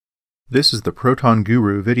This is the Proton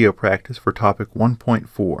Guru video practice for topic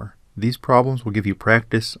 1.4. These problems will give you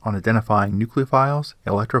practice on identifying nucleophiles,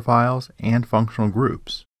 electrophiles, and functional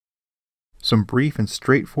groups. Some brief and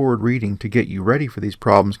straightforward reading to get you ready for these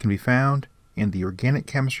problems can be found in the Organic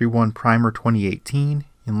Chemistry 1 Primer 2018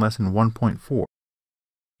 in Lesson 1.4.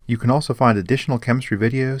 You can also find additional chemistry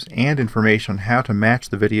videos and information on how to match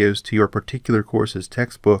the videos to your particular course's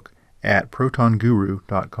textbook at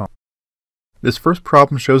protonguru.com. This first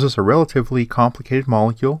problem shows us a relatively complicated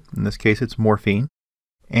molecule, in this case it's morphine,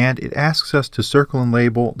 and it asks us to circle and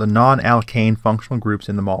label the non-alkane functional groups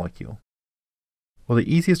in the molecule. Well,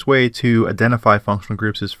 the easiest way to identify functional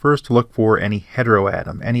groups is first to look for any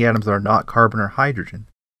heteroatom, any atoms that are not carbon or hydrogen.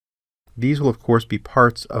 These will of course be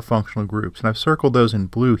parts of functional groups, and I've circled those in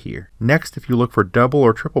blue here. Next, if you look for double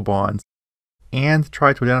or triple bonds and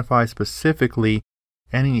try to identify specifically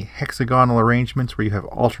any hexagonal arrangements where you have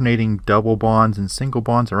alternating double bonds and single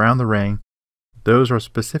bonds around the ring, those are a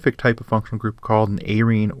specific type of functional group called an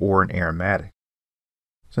arene or an aromatic.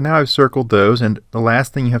 So now I've circled those, and the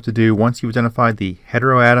last thing you have to do once you've identified the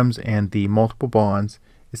heteroatoms and the multiple bonds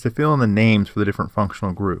is to fill in the names for the different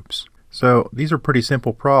functional groups. So these are pretty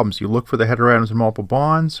simple problems. You look for the heteroatoms and multiple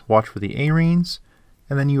bonds, watch for the arenes,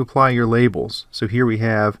 and then you apply your labels. So here we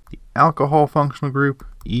have the alcohol functional group,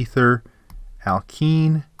 ether,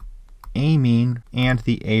 alkene, amine, and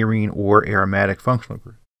the arene or aromatic functional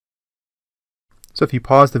group. So if you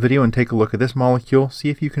pause the video and take a look at this molecule,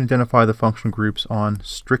 see if you can identify the functional groups on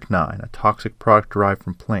strychnine, a toxic product derived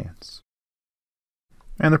from plants.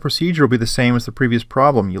 And the procedure will be the same as the previous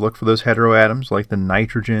problem. You look for those heteroatoms like the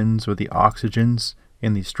nitrogens or the oxygens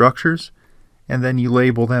in these structures, and then you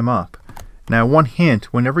label them up. Now, one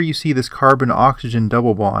hint, whenever you see this carbon-oxygen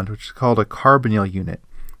double bond, which is called a carbonyl unit,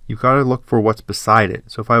 you've got to look for what's beside it.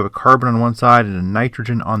 So if I have a carbon on one side and a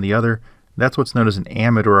nitrogen on the other, that's what's known as an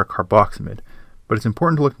amide or a carboxamide. But it's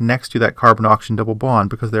important to look next to that carbon-oxygen double bond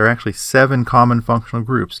because there are actually 7 common functional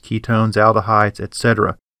groups, ketones, aldehydes,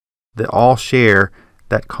 etc., that all share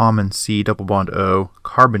that common C double bond O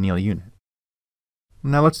carbonyl unit.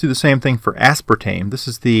 Now let's do the same thing for aspartame. This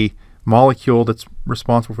is the molecule that's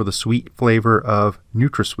responsible for the sweet flavor of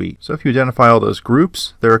NutraSweet. So if you identify all those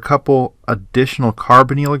groups, there are a couple additional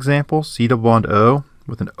carbonyl examples, C double bond O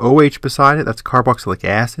with an OH beside it, that's carboxylic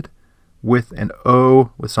acid, with an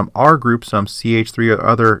O with some R group, some CH3 or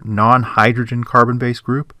other non-hydrogen carbon-based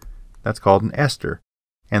group, that's called an ester.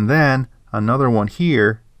 And then another one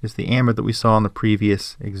here is the amide that we saw in the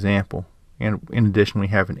previous example. And in addition, we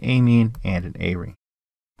have an amine and an arene.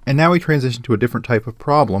 And now we transition to a different type of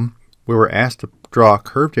problem where we're asked to draw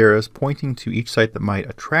curved arrows pointing to each site that might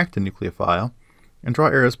attract a nucleophile and draw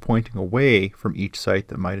arrows pointing away from each site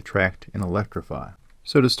that might attract an electrophile.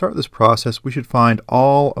 So to start this process, we should find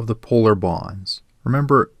all of the polar bonds.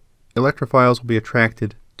 Remember, electrophiles will be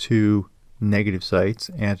attracted to negative sites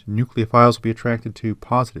and nucleophiles will be attracted to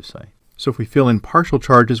positive sites. So if we fill in partial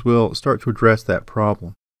charges, we'll start to address that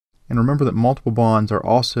problem. And remember that multiple bonds are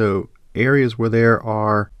also areas where there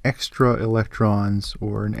are extra electrons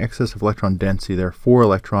or an excess of electron density. There are 4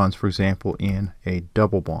 electrons, for example, in a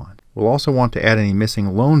double bond. We'll also want to add any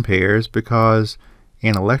missing lone pairs because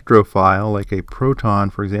an electrophile, like a proton,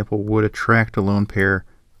 for example, would attract a lone pair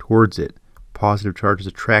towards it. Positive charges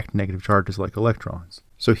attract negative charges like electrons.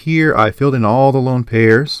 So here I filled in all the lone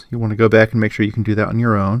pairs. You want to go back and make sure you can do that on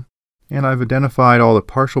your own. And I've identified all the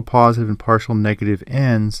partial positive and partial negative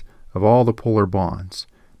ends of all the polar bonds.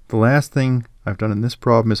 The last thing I've done in this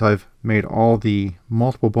problem is I've made all the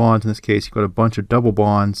multiple bonds. In this case, you've got a bunch of double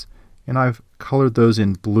bonds, and I've colored those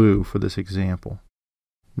in blue for this example.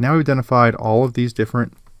 Now we've identified all of these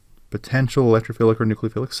different potential electrophilic or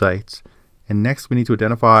nucleophilic sites, and next we need to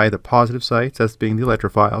identify the positive sites as being the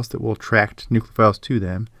electrophiles that will attract nucleophiles to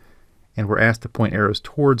them, and we're asked to point arrows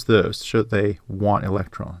towards those to show that they want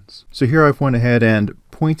electrons. So here I've went ahead and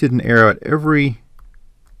pointed an arrow at every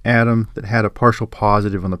atom that had a partial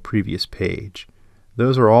positive on the previous page.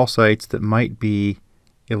 Those are all sites that might be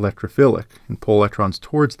electrophilic and pull electrons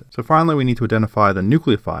towards them. So finally we need to identify the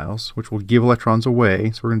nucleophiles, which will give electrons away.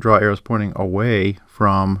 So we're going to draw arrows pointing away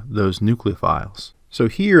from those nucleophiles. So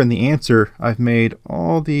here in the answer I've made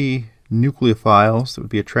all the nucleophiles that would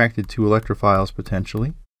be attracted to electrophiles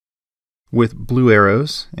potentially with blue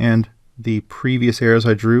arrows, and the previous arrows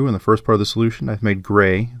I drew in the first part of the solution I've made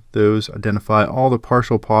gray. Those identify all the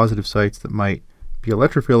partial positive sites that might be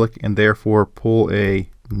electrophilic and therefore pull a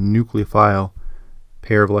nucleophile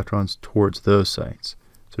pair of electrons towards those sites.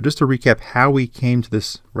 So just to recap how we came to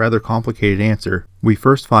this rather complicated answer, we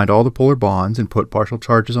first find all the polar bonds and put partial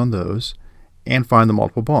charges on those and find the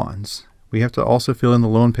multiple bonds. We have to also fill in the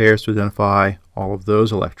lone pairs to identify all of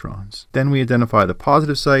those electrons. Then we identify the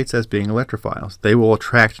positive sites as being electrophiles. They will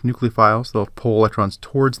attract nucleophiles. They'll pull electrons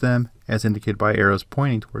towards them, as indicated by arrows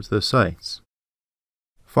pointing towards those sites.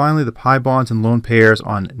 Finally, the pi bonds and lone pairs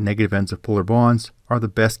on negative ends of polar bonds are the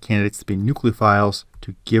best candidates to be nucleophiles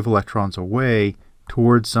to give electrons away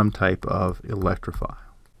towards some type of electrophile.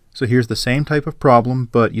 So here's the same type of problem,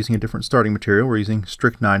 but using a different starting material. We're using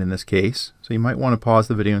strychnine in this case. So you might want to pause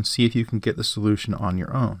the video and see if you can get the solution on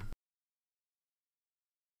your own.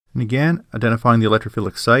 And again, identifying the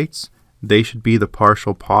electrophilic sites. They should be the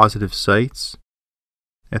partial positive sites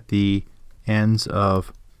at the ends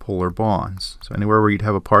of polar bonds. So anywhere where you'd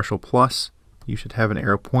have a partial plus, you should have an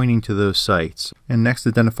arrow pointing to those sites. And next,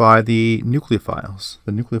 identify the nucleophiles.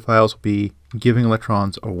 The nucleophiles will be giving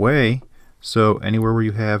electrons away. So anywhere where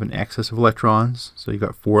you have an excess of electrons, so you've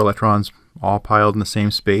got 4 electrons all piled in the same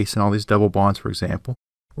space and all these double bonds, for example,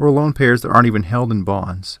 or lone pairs that aren't even held in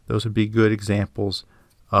bonds, those would be good examples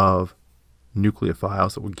of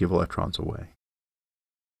nucleophiles that would give electrons away.